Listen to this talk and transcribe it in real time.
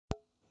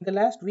In the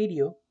last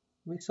video,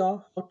 we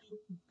saw how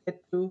to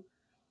get to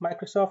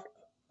Microsoft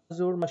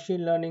Azure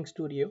Machine Learning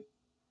Studio.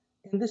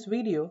 In this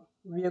video,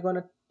 we are going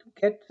to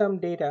get some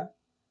data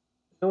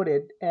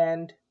loaded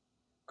and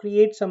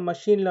create some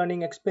machine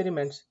learning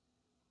experiments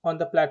on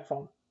the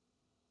platform.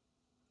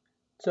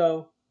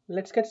 So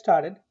let's get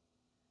started.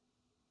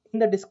 In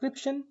the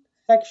description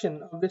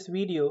section of this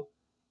video,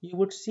 you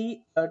would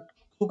see a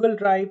Google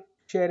Drive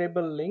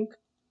shareable link,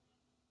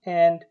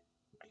 and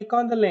click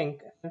on the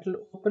link and it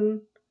will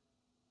open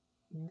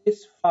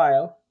this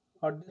file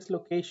or this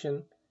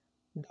location.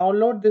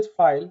 Download this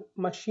file,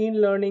 machine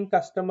learning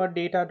customer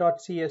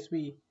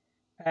data.csv,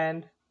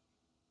 and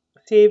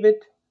save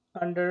it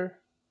under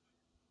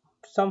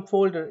some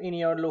folder in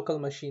your local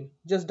machine.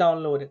 Just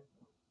download it.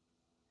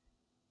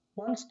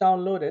 Once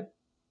downloaded,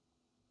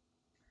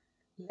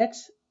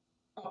 let's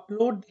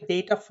upload the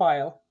data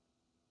file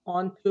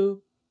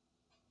onto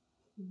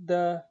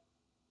the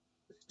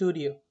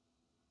studio.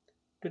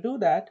 To do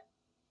that,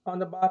 on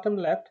the bottom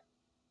left,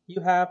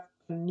 you have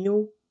a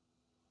new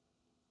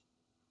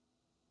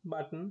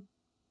button.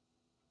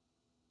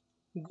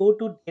 Go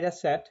to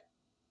dataset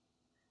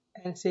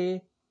and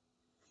say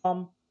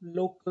from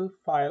local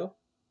file.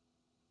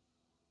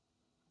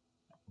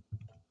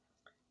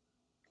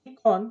 Click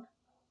on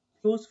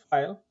choose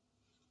file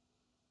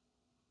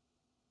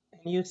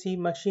and you see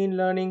machine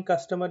learning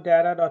customer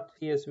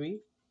data.csv.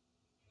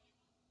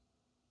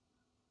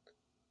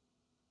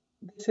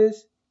 This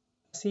is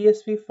a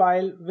CSV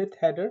file with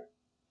header,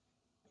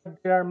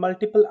 but there are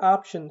multiple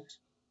options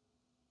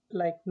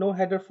like no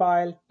header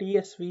file,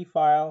 TSV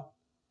file,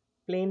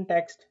 plain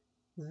text,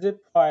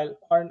 zip file,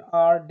 or an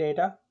R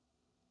data.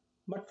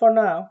 But for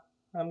now,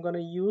 I'm going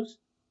to use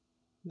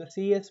the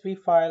CSV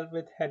file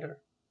with header.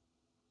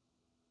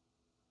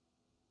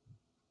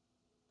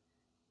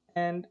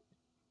 And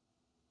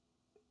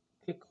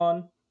click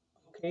on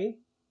OK.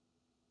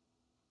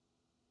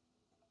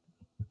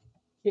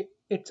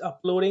 It's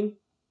uploading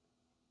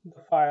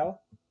the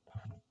file,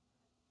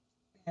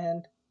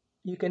 and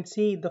you can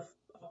see the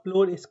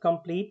upload is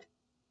complete.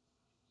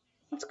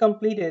 Once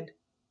completed,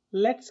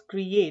 let's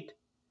create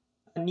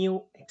a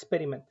new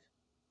experiment.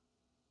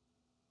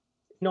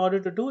 In order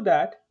to do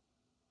that,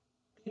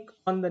 click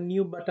on the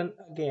new button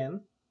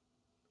again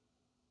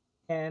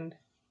and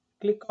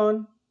click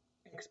on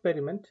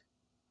experiment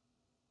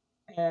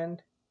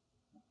and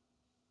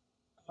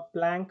a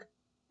blank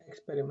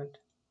experiment.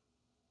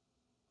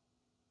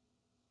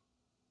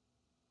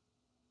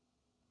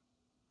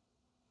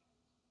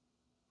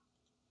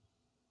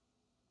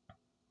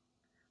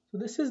 So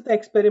this is the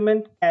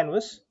experiment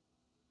canvas.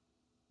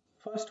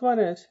 First one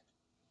is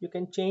you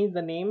can change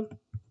the name.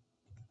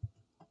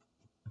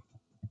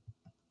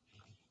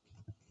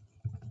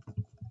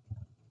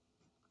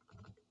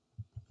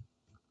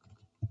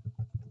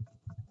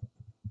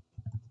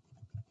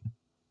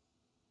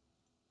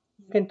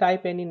 You can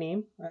type any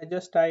name. I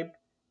just typed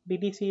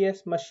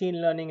BTCS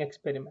machine learning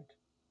experiment.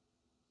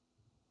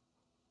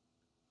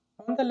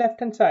 On the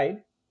left hand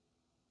side,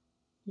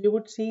 you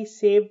would see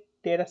saved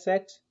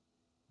datasets,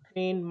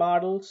 trained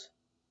models,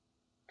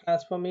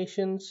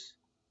 transformations,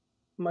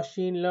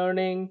 machine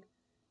learning.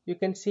 You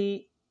can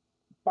see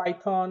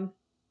Python,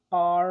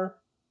 R,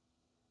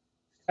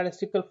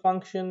 statistical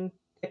function,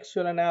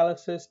 textual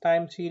analysis,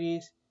 time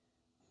series,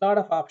 a lot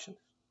of options.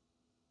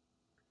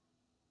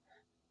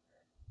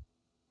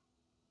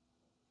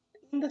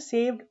 In the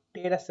saved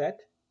dataset,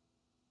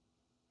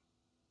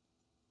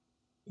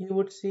 you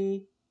would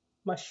see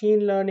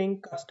machine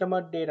learning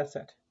customer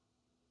dataset.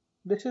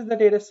 This is the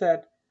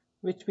dataset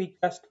which we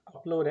just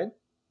uploaded,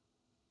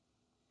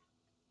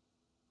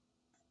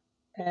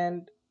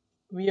 and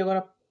we are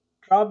going to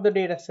drop the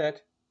dataset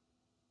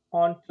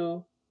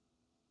onto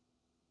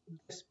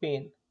this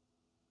pane.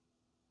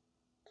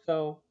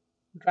 So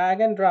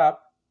drag and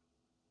drop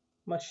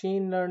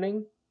machine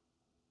learning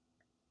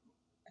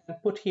and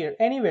put here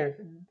anywhere.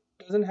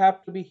 It doesn't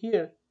have to be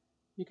here.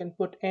 You can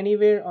put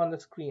anywhere on the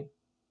screen.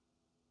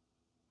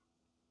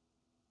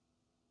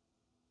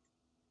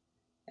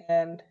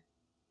 And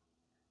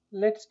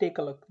let's take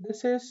a look.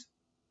 This is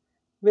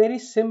very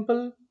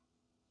simple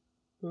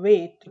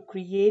way to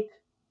create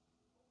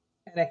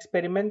an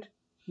experiment.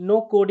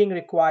 No coding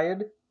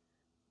required.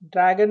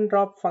 Drag and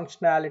drop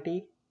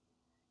functionality.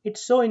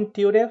 It's so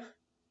intuitive.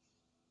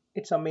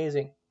 It's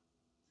amazing.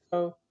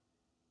 So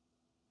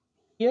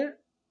here,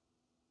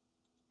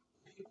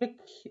 if you click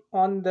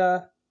on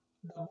the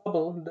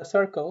bubble, the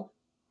circle,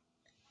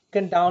 you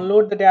can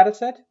download the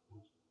dataset,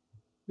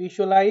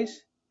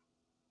 visualize,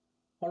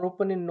 or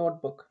open in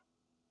Notebook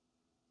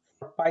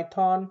for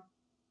Python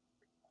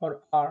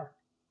or R.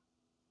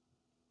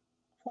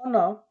 For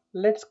now,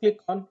 let's click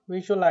on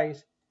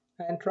Visualize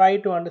and try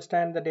to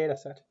understand the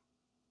dataset.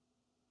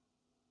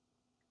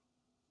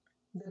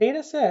 The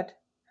dataset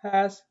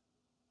has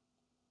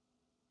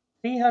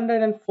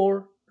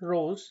 304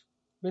 rows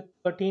with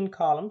 13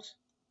 columns.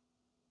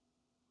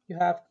 You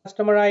have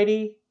customer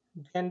ID,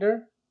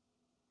 gender,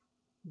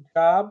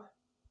 job,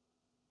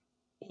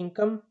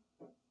 income,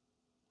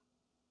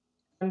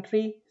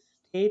 country,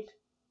 state,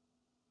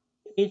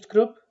 age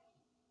group,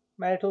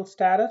 marital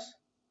status,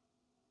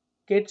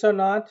 kids or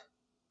not,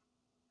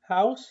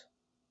 house,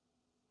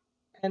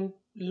 and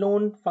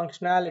loan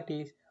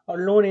functionalities or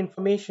loan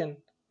information,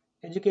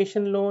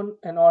 education loan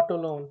and auto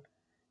loan,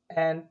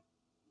 and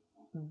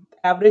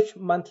average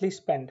monthly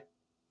spend.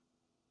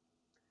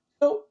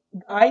 So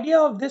the idea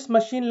of this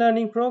machine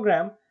learning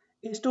program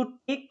is to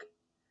take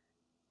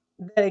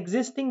the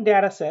existing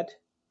data set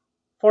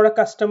for a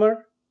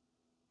customer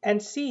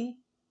and see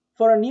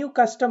for a new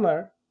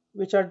customer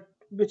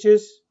which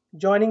is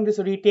joining this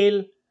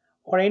retail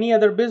or any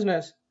other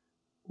business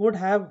would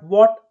have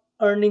what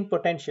earning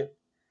potential.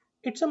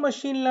 It's a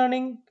machine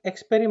learning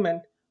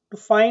experiment to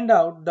find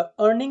out the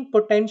earning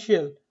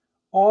potential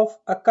of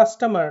a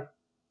customer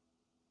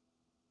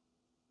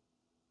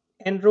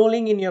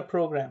enrolling in your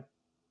program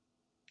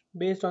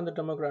based on the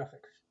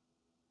demographics.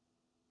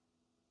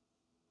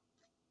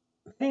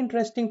 Very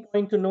interesting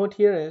point to note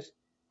here is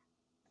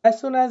as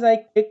soon as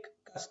I click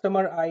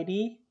customer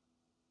ID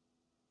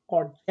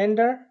or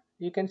gender,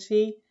 you can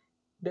see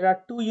there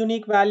are two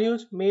unique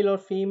values, male or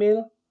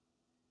female.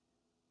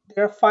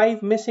 There are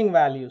five missing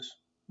values,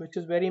 which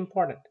is very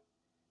important.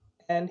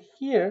 And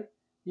here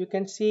you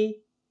can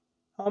see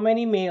how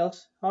many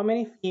males, how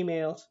many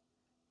females,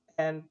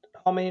 and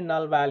how many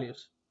null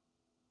values.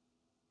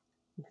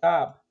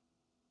 Job.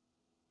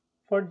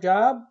 For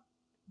job,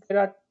 there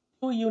are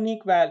two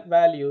unique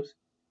values,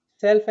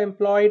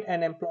 self-employed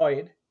and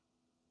employed,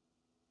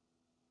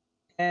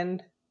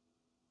 and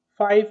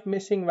five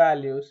missing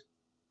values,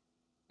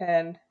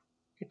 and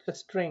it's a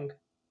string.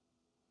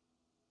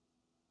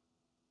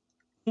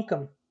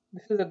 Income.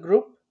 This is a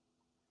group,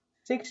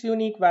 six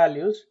unique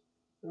values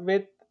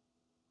with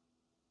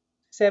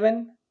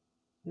seven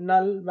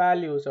null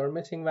values or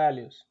missing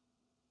values.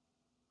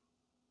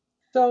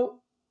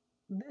 So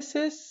this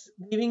is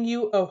giving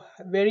you a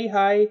very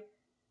high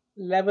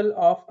level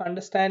of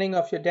understanding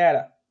of your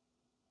data.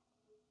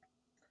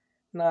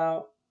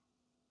 Now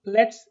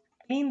let's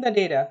clean the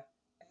data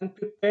and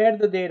prepare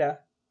the data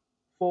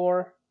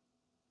for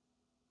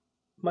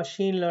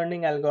machine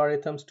learning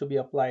algorithms to be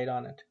applied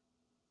on it.